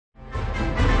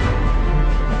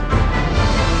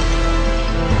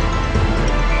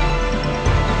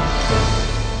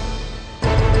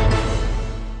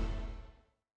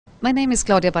My name is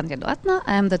Claudia Bandion-Ortner.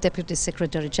 I am the Deputy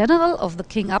Secretary General of the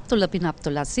King Abdullah bin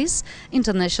Abdulaziz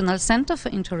International Center for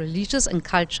Interreligious and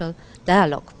Cultural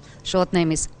Dialogue. Short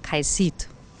name is KAICID.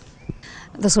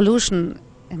 The solution,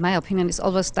 in my opinion, is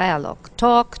always dialogue.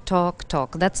 Talk, talk,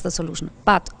 talk. That's the solution.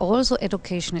 But also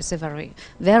education is a very,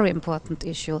 very important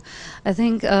issue. I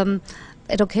think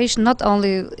education, not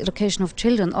only education of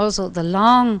children, also the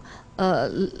long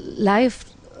life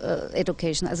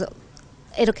education, as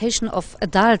education of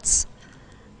adults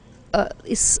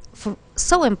is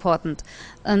so important,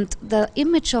 and the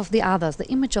image of the others, the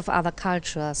image of other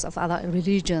cultures, of other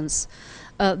religions,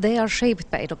 they are shaped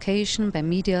by education, by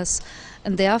medias,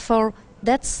 and therefore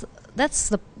that's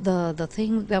the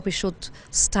thing where we should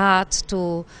start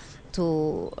to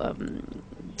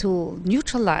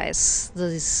neutralize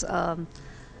these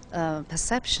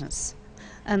perceptions.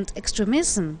 And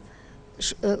extremism,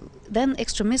 then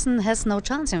extremism has no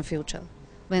chance in future.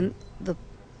 When the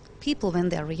people, when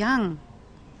they're young,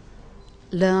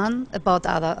 learn about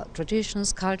other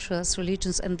traditions, cultures,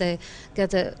 religions, and they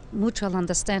get a mutual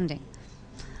understanding.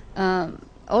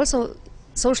 Also,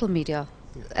 social media.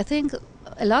 I think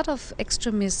a lot of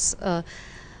extremists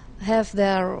have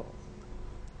their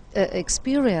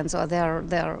experience or their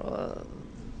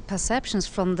perceptions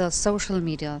from the social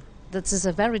media. That is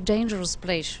a very dangerous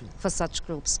place for such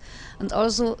groups. And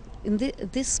also in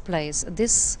this place,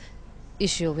 this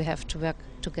issue, we have to work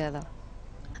together.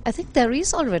 I think there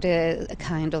is already a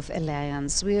kind of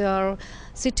alliance. We are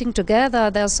sitting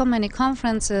together. There are so many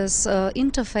conferences,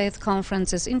 interfaith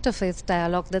conferences, interfaith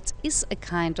dialogue. That is a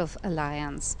kind of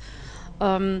alliance.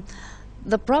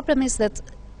 The problem is that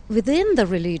within the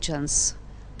religions,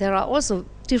 there are also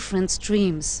different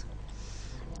streams.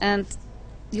 And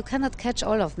you cannot catch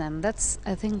all of them. That's,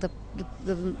 I think,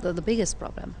 the biggest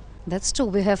problem. That's true.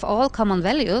 We have all common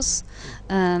values,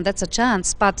 and that's a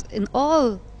chance. But in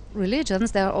all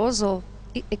religions, there are also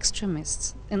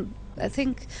extremists. And I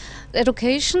think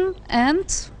education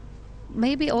and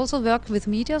maybe also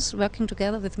working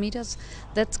together with medias,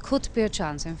 that could be a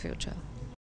chance in future.